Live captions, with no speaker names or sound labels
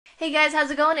Hey guys, how's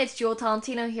it going? It's Jewel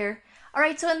Tolentino here.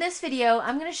 Alright, so in this video,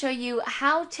 I'm going to show you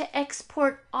how to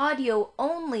export audio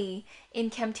only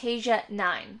in Camtasia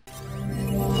 9.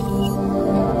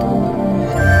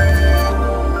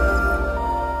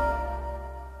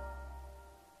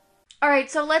 Alright,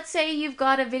 so let's say you've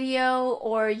got a video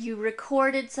or you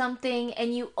recorded something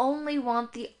and you only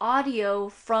want the audio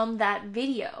from that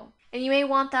video. And you may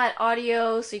want that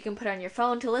audio so you can put it on your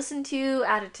phone to listen to,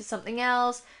 add it to something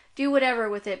else, do whatever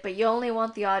with it, but you only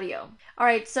want the audio.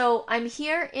 Alright, so I'm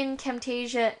here in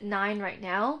Camtasia 9 right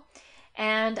now,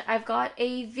 and I've got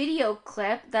a video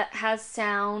clip that has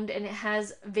sound and it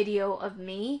has video of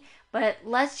me, but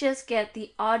let's just get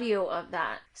the audio of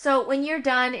that. So when you're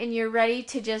done and you're ready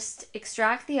to just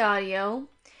extract the audio,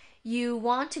 you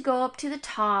want to go up to the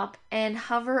top and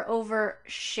hover over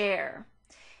Share.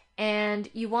 And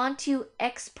you want to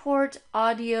export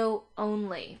audio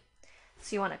only.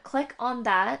 So you want to click on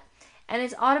that, and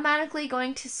it's automatically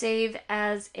going to save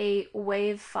as a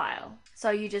WAV file. So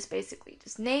you just basically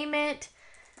just name it,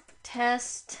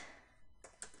 test,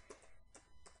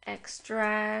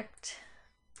 extract,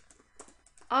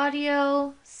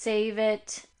 audio, save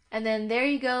it, and then there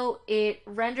you go. It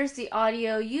renders the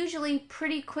audio usually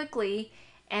pretty quickly,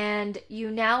 and you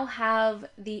now have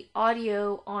the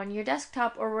audio on your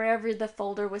desktop or wherever the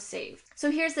folder was saved.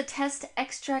 So here's the test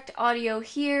extract audio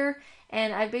here,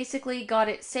 and I basically got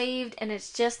it saved, and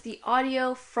it's just the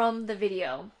audio from the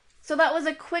video. So that was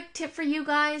a quick tip for you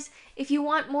guys. If you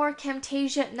want more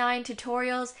Camtasia 9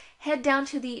 tutorials, head down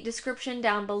to the description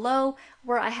down below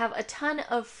where I have a ton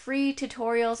of free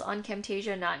tutorials on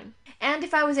Camtasia 9. And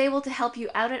if I was able to help you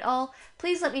out at all,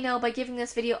 please let me know by giving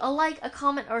this video a like, a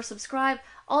comment, or subscribe.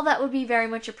 All that would be very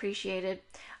much appreciated.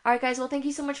 Alright guys, well thank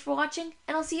you so much for watching,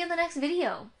 and I'll see you in the next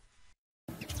video.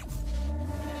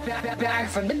 Back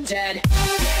from the dead.